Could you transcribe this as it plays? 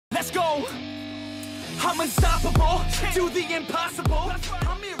go. I'm unstoppable, do the impossible.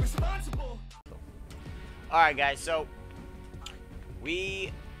 I'm irresponsible. Alright guys, so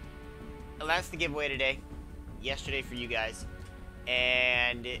we announced the giveaway today, yesterday for you guys,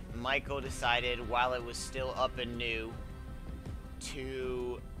 and Michael decided while it was still up and new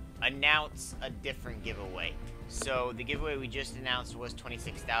to announce a different giveaway. So the giveaway we just announced was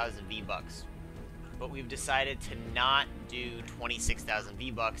 26,000 V-Bucks, but we've decided to not do 26,000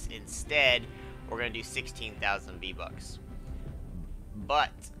 V-Bucks. Instead, we're going to do 16,000 V-Bucks.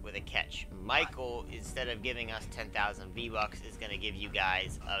 But with a catch. Michael, instead of giving us 10,000 V-Bucks, is going to give you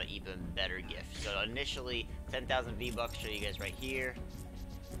guys an even better gift. So initially, 10,000 V-Bucks, show you guys right here,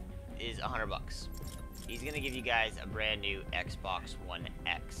 is 100 bucks. He's going to give you guys a brand new Xbox One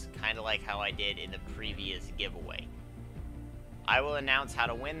X, kind of like how I did in the previous giveaway. I will announce how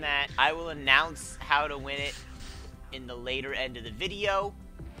to win that. I will announce how to win it in the later end of the video.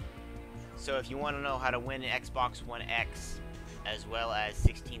 So if you want to know how to win an Xbox One X, as well as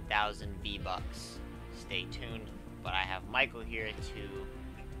 16,000 V-Bucks, stay tuned. But I have Michael here to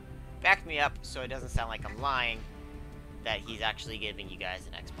back me up so it doesn't sound like I'm lying, that he's actually giving you guys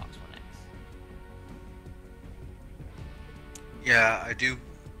an Xbox One X. Yeah, I do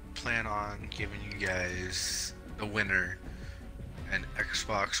plan on giving you guys the winner an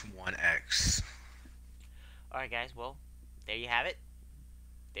Xbox One X. Alright guys, well, there you have it.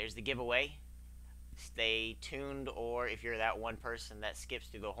 There's the giveaway. Stay tuned, or if you're that one person that skips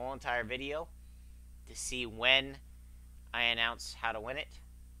through the whole entire video to see when I announce how to win it,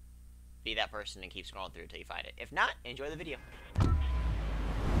 be that person and keep scrolling through until you find it. If not, enjoy the video.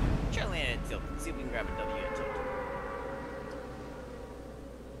 Try to land at Tilt. See if we can grab a W at Tilt.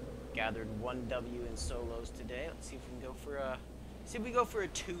 Gathered one W in solos today. Let's see if we can go for a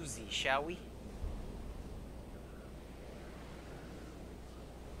twosy, shall we?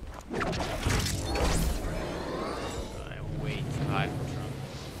 I'm way too high for Trump.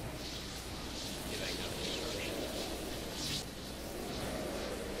 See if I can go for destruction.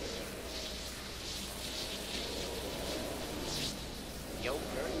 Yo,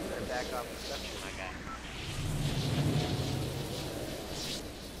 girl, you better back off destruction, my guy.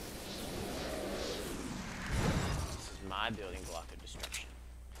 This is my building block of destruction.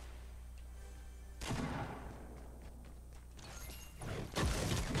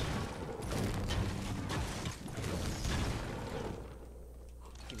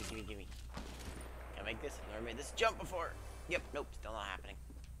 Gimme. Can I make this? I've never made this jump before. Yep, nope, still not happening.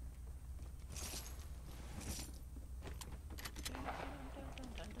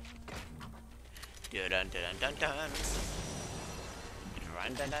 Dun dun dun dun dun.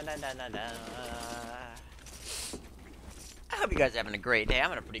 Dun dun dun dun dun dun dun. I hope you guys are having a great day. I'm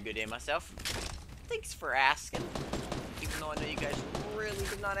having a pretty good day myself. Thanks for asking. Even though I know you guys really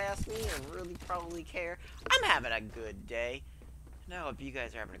did not ask me and really probably care, I'm having a good day. And I hope you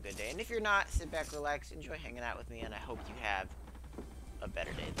guys are having a good day. And if you're not, sit back, relax, enjoy hanging out with me, and I hope you have a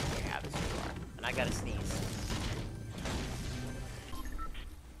better day than you're having so far. And I gotta sneeze.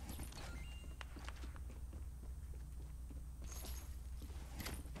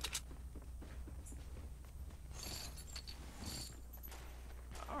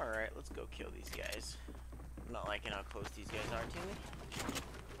 Alright, let's go kill these guys. I'm not liking how close these guys are to me.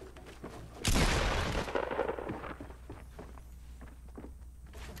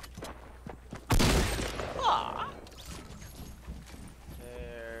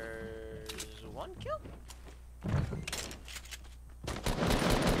 There's one kill.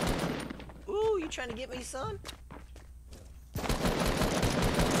 Ooh, you trying to get me, son?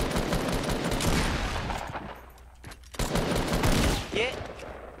 Yeah.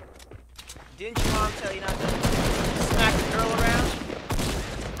 Didn't your mom tell you not to smack the girl around?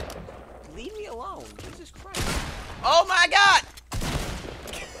 Leave me alone. Jesus Christ. Oh my God!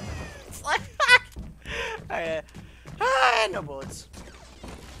 It's like I had no bullets.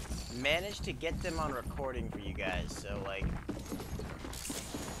 Managed to get them on recording for you guys, so like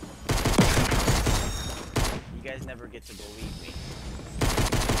you guys never get to believe me.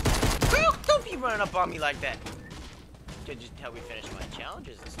 Girl, don't be running up on me like that. To just help me finish my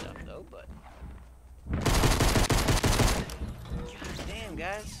challenges and stuff though, but God damn,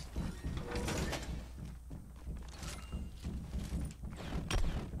 guys.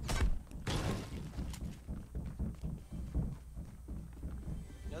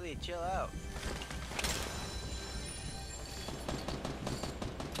 Chill out.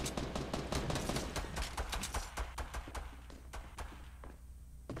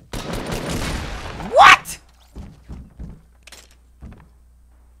 What?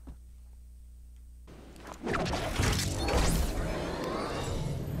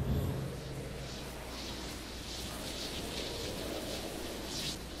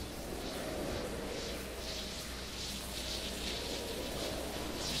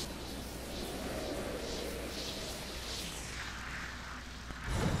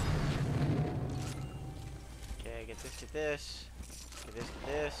 get this. Get this to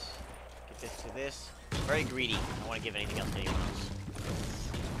this. Get this to this. Very greedy. I don't want to give anything else to anyone else.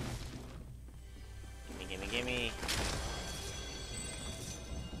 Gimme, gimme, gimme.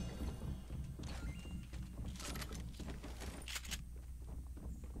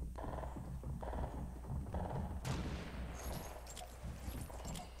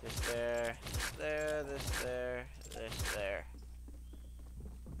 This there, this there, this there.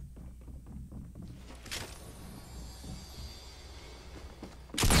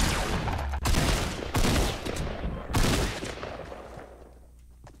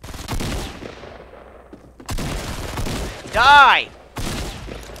 Die!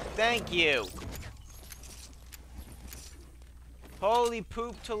 Thank you. Holy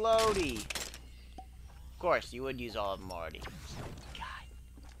poop to Lodi. Of course, you would use all of them already. God.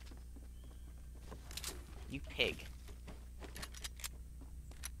 You pig.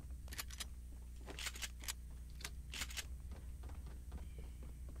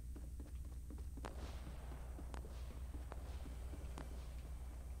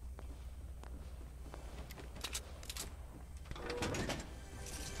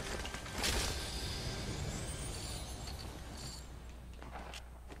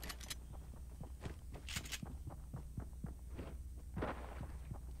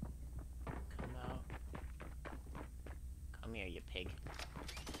 Come here, you pig.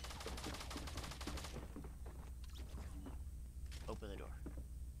 Open the door.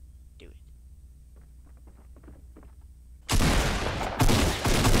 Do it.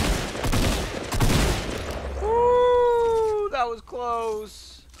 Woo! That was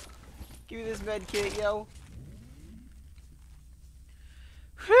close. Give me this med kit, yo.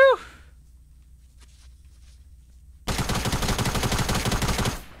 Whew! Come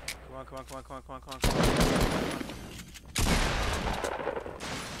on, come on, come on, come on, come on, come on, come on.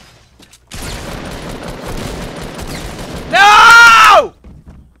 No!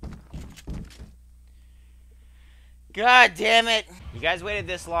 God damn it. You guys waited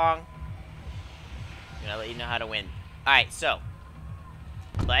this long. I'm gonna let you know how to win. Alright, so.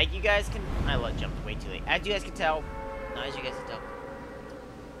 Like you guys can... I jumped way too late. As you guys can tell. No, as you guys can tell.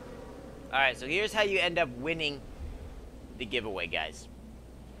 Alright, so here's how you end up winning the giveaway, guys.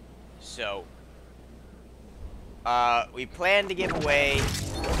 So. We planned to give away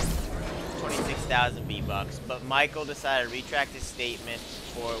 26,000 V-Bucks, but Michael decided to retract his statement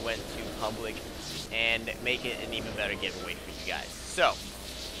before it went to public and make it an even better giveaway for you guys. So,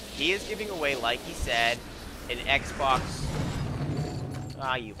 he is giving away, like he said, an Xbox...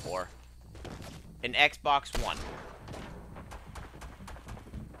 Ah, you whore. An Xbox One.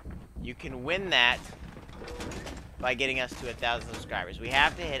 You can win that by getting us to 1,000 subscribers. We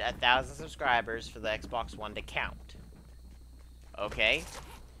have to hit 1,000 subscribers for the Xbox One to count. Okay?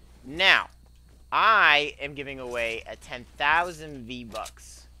 Now, I am giving away a 10,000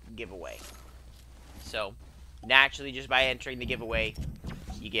 V-Bucks giveaway. So, naturally, just by entering the giveaway,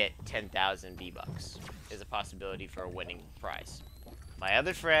 you get 10,000 V-Bucks. There's a possibility for a winning prize. My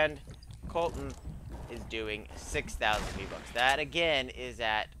other friend, Colton, is doing 6,000 V-Bucks. That, again, is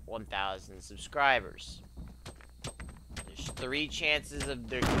at 1,000 subscribers. There's 3 chances of...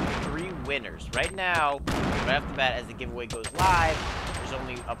 There's 3 winners. Right now, right off the bat, as the giveaway goes live, there's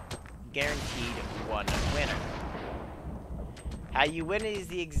only a guaranteed 1 winner. How you win it is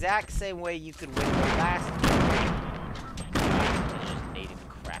the exact same way you could win the last giveaway. It's just nading the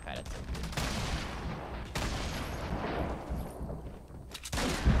crap out of it.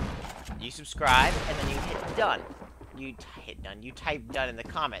 You subscribe, and then you hit done. You hit done. You type done in the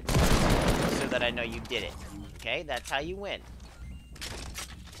comments so that I know you did it. Okay? That's how you win.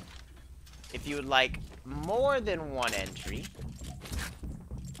 If you would like more than 1 entry...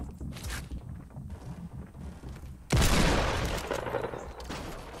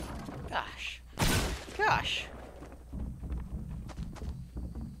 Gosh.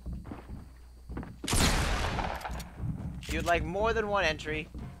 If you'd like more than 1 entry,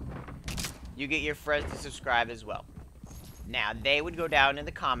 you get your friends to subscribe as well. Now, they would go down in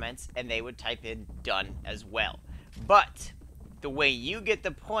the comments, and they would type in done as well. But, the way you get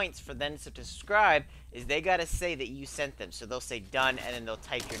the points for them to subscribe is they gotta say that you sent them. So they'll say done, and then they'll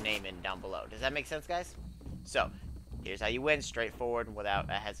type your name in down below. Does that make sense, guys? So, here's how you win, straightforward, without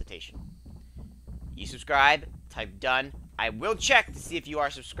a hesitation. You subscribe, type done. I will check to see if you are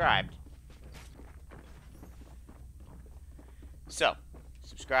subscribed. So,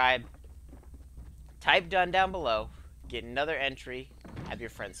 subscribe, type done down below, get another entry, have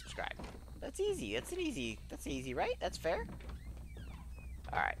your friends subscribe. That's easy. That's easy, right? That's fair.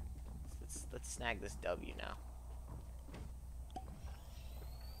 All right. Let's snag this W now.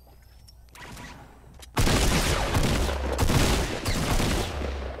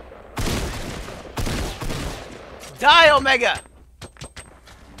 Die, Omega!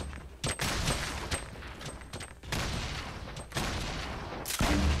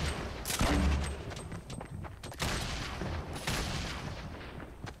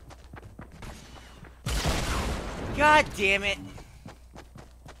 God damn it.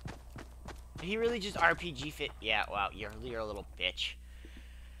 Did he really just RPG fit? Yeah, wow, you're a little bitch.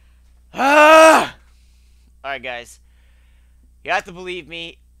 Ah! Alright, guys. You have to believe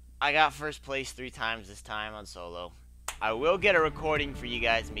me. I got first place 3 times this time on solo. I will get a recording for you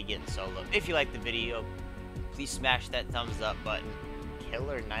guys of me getting solo. If you like the video, please smash that thumbs up button.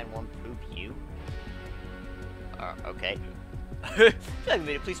 Killer91 poop you. Okay. If you like the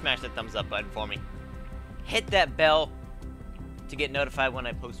video, please smash that thumbs up button for me. Hit that bell to get notified when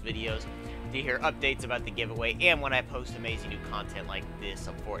I post videos, to hear updates about the giveaway, and when I post amazing new content like this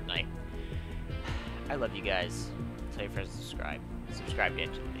on Fortnite. I love you guys. Tell your friends to subscribe. Subscribe to